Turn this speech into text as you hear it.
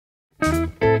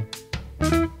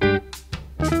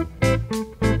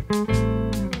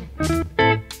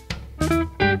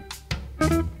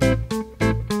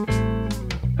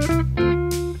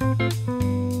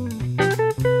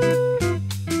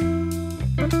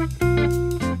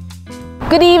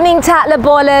Good evening, Tatler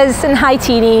ballers, and hi,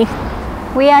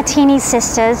 Hartini. We are Teeny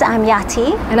Sisters. I'm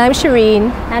Yati. And I'm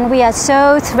Shireen. And we are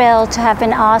so thrilled to have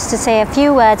been asked to say a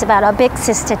few words about our big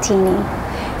sister, Teeny.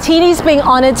 Teeny's being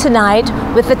honoured tonight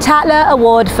with the Tatler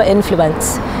Award for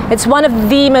Influence. It's one of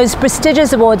the most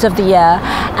prestigious awards of the year,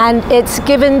 and it's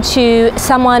given to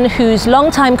someone whose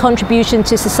long-time contribution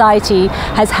to society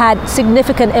has had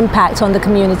significant impact on the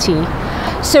community.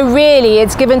 So really,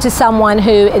 it's given to someone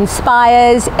who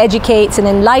inspires, educates and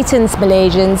enlightens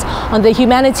Malaysians on the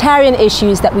humanitarian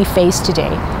issues that we face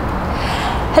today.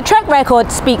 Her track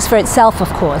record speaks for itself, of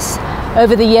course.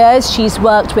 Over the years, she's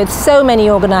worked with so many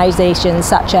organizations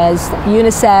such as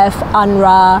UNICEF,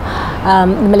 UNRWA,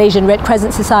 the Malaysian Red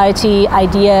Crescent Society,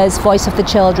 Ideas, Voice of the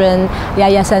Children,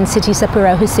 Yayasan Siti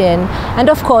Sapura Hussein, and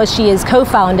of course she is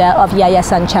co-founder of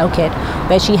Yayasan Chaukit,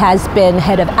 where she has been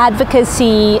head of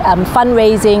advocacy,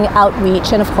 fundraising,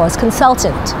 outreach, and of course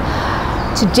consultant.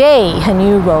 Today, her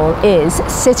new role is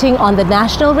sitting on the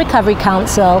National Recovery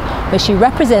Council, where she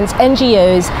represents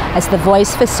NGOs as the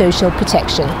voice for social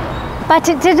protection. But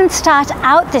it didn't start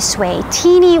out this way.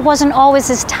 Teeny wasn't always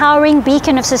this towering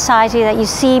beacon of society that you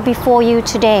see before you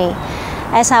today.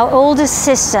 As our oldest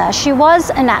sister, she was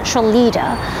a natural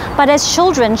leader, but as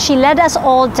children, she led us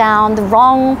all down the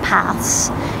wrong paths.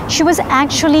 She was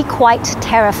actually quite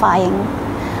terrifying.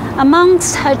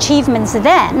 Amongst her achievements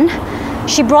then,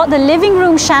 she brought the living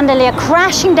room chandelier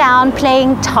crashing down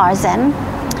playing Tarzan.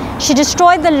 She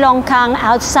destroyed the longkang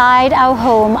outside our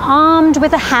home, armed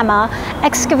with a hammer,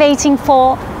 excavating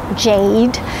for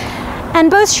jade.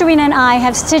 And both Shireen and I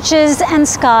have stitches and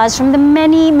scars from the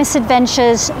many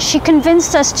misadventures she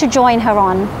convinced us to join her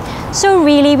on. So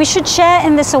really, we should share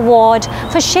in this award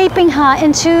for shaping her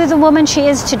into the woman she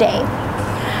is today.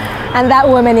 And that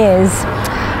woman is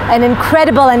an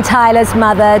incredible and tireless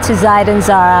mother to Zaid and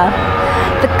Zara,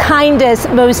 the kindest,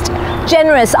 most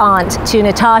generous aunt to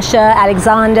Natasha,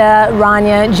 Alexander,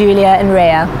 Rania, Julia and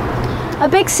Rhea. A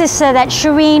big sister that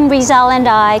Shireen, Rizal and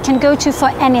I can go to for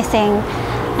anything,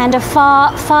 and a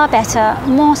far, far better,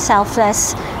 more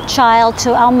selfless child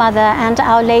to our mother and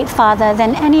our late father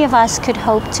than any of us could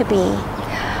hope to be.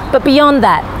 But beyond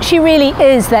that, she really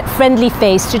is that friendly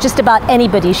face to just about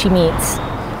anybody she meets.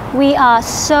 We are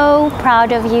so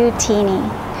proud of you, Teeny.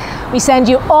 We send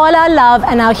you all our love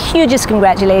and our hugest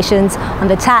congratulations on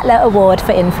the Tatler Award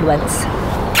for Influence.